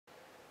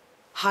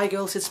Hi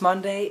girls, it's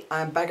Monday.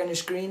 I'm back on your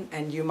screen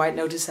and you might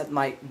notice that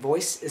my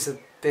voice is a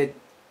bit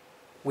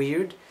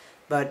weird,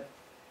 but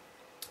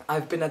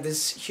I've been at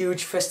this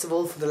huge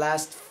festival for the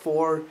last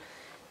 4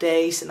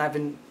 days and I've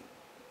been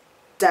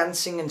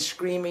dancing and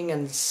screaming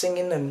and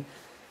singing and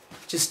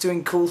just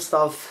doing cool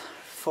stuff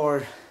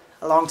for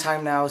a long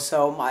time now,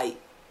 so my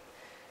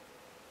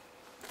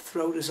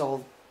throat is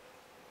all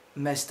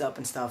messed up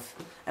and stuff,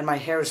 and my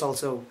hair is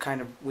also kind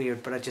of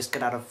weird, but I just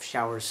got out of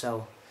shower,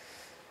 so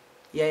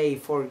yay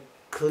for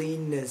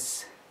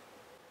cleanness.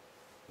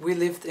 We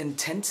lived in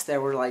tents. There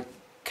were like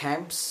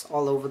camps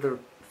all over the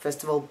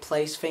festival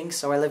place thing,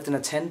 so I lived in a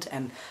tent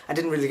and I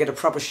didn't really get a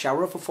proper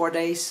shower for 4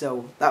 days,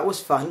 so that was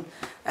fun.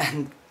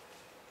 And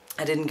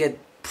I didn't get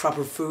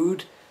proper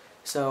food,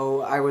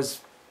 so I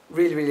was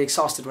really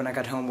exhausted when I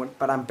got home,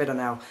 but I'm better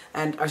now.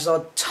 And I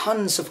saw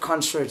tons of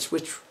concerts,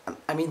 which,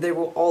 I mean, they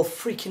were all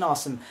freaking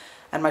awesome,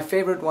 and my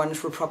favorite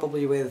ones were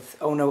probably with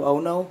Oh No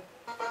Oh No.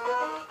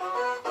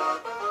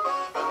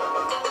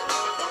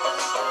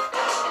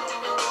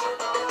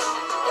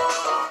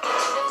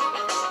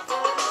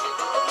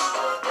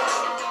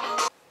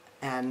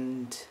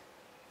 And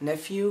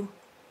Nephew.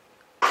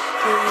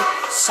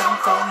 Some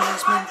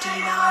formers on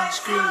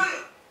screw.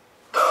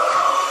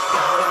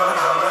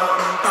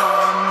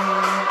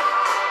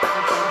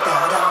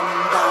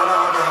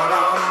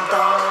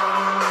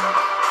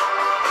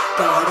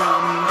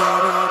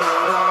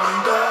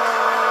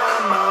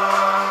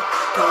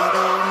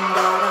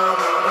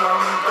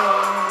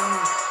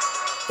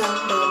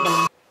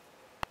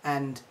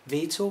 And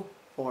Veto,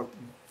 or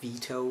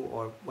Vito,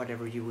 or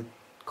whatever you would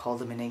call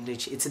them in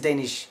English. It's a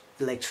Danish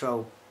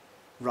electro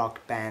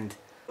rock band.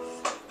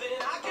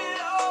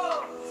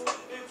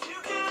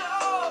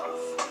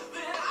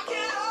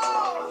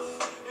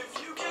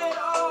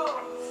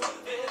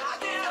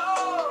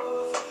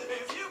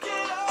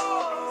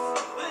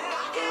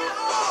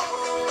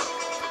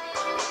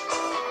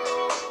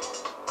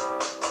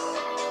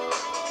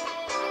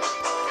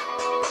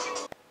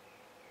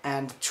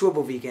 And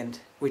Turbo Weekend,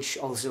 which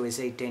also is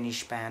a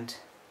Danish band.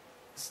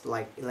 It's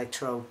like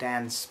electro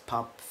dance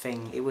pop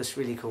thing. It was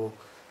really cool.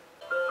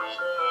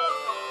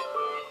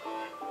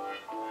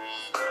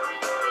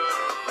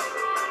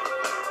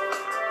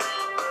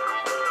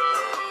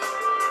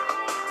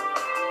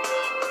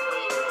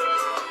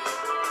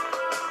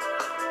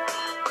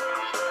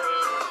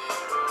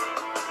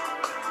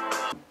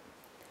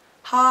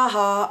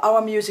 Haha,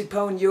 our music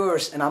pwn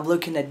yours, and I'm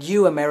looking at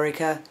you,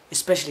 America,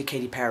 especially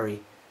Katy Perry.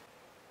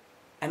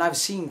 And I've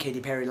seen Katy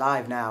Perry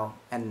live now,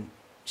 and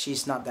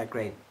she's not that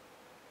great.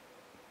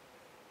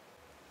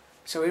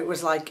 So it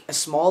was like a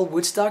small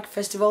Woodstock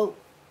festival,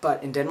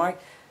 but in Denmark,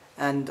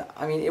 and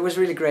I mean, it was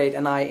really great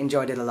and I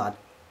enjoyed it a lot.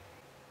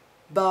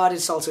 But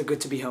it's also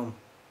good to be home.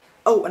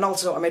 Oh, and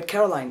also I met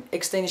Caroline,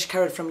 ex-Danish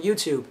Carrot from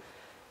YouTube.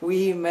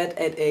 We met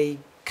at a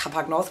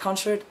Capac North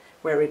concert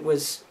where it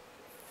was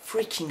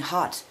freaking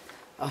hot.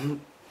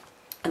 And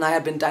I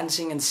had been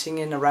dancing and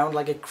singing around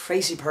like a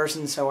crazy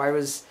person, so I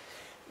was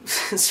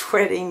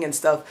sweating and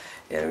stuff.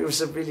 It was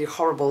a really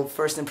horrible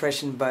first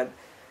impression, but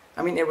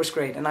I mean, it was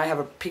great. And I have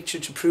a picture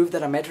to prove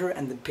that I met her,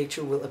 and the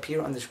picture will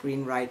appear on the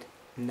screen right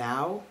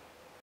now.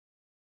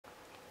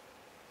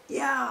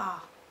 Yeah!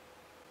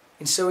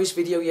 In Zoe's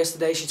video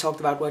yesterday, she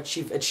talked about what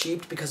she've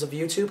achieved because of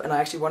YouTube, and I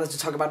actually wanted to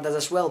talk about that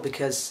as well,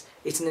 because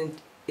it's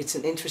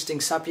an interesting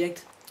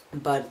subject,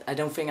 but I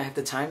don't think I have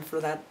the time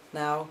for that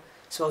now.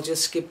 So I'll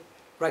just skip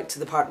right to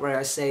the part where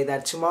I say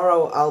that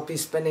tomorrow I'll be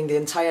spending the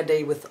entire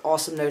day with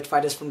awesome nerd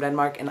fighters from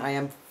Denmark, and I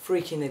am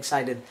freaking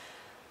excited.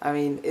 I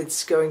mean,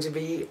 it's going to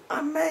be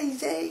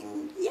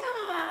amazing!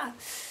 Yeah!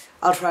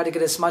 I'll try to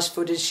get as much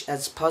footage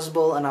as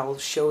possible, and I'll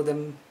show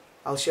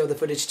the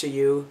footage to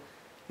you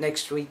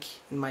next week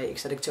in my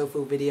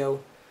ExoticTofu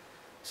video.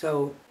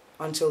 So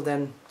until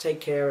then,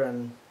 take care,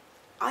 and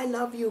I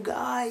love you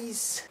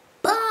guys!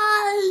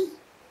 Bye!